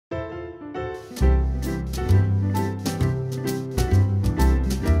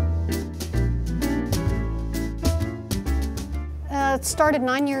That started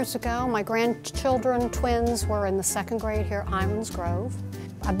 9 years ago. My grandchildren, twins, were in the 2nd grade here at Highlands Grove.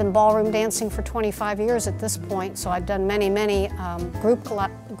 I've been ballroom dancing for 25 years at this point, so I've done many group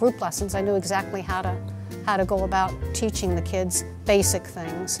lessons. I knew exactly how to go about teaching the kids basic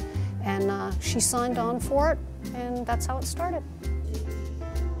things. And she signed on for it, and that's how it started.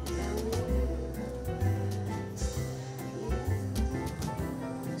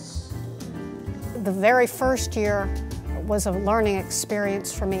 The very first year was a learning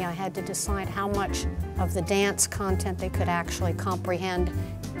experience for me. I had to decide how much of the dance content they could actually comprehend,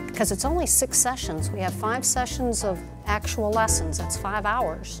 because it's only 6 sessions. We have 5 sessions of actual lessons, that's 5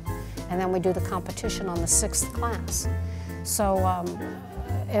 hours, and then we do the competition on the 6th class. So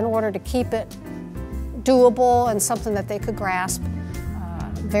in order to keep it doable and something that they could grasp,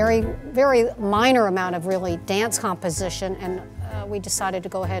 very minor amount of really dance composition, and we decided to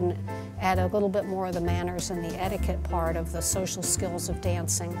go ahead and add a little bit more of the manners and the etiquette part of the social skills of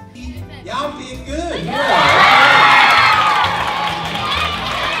dancing. Y'all did good. Yeah.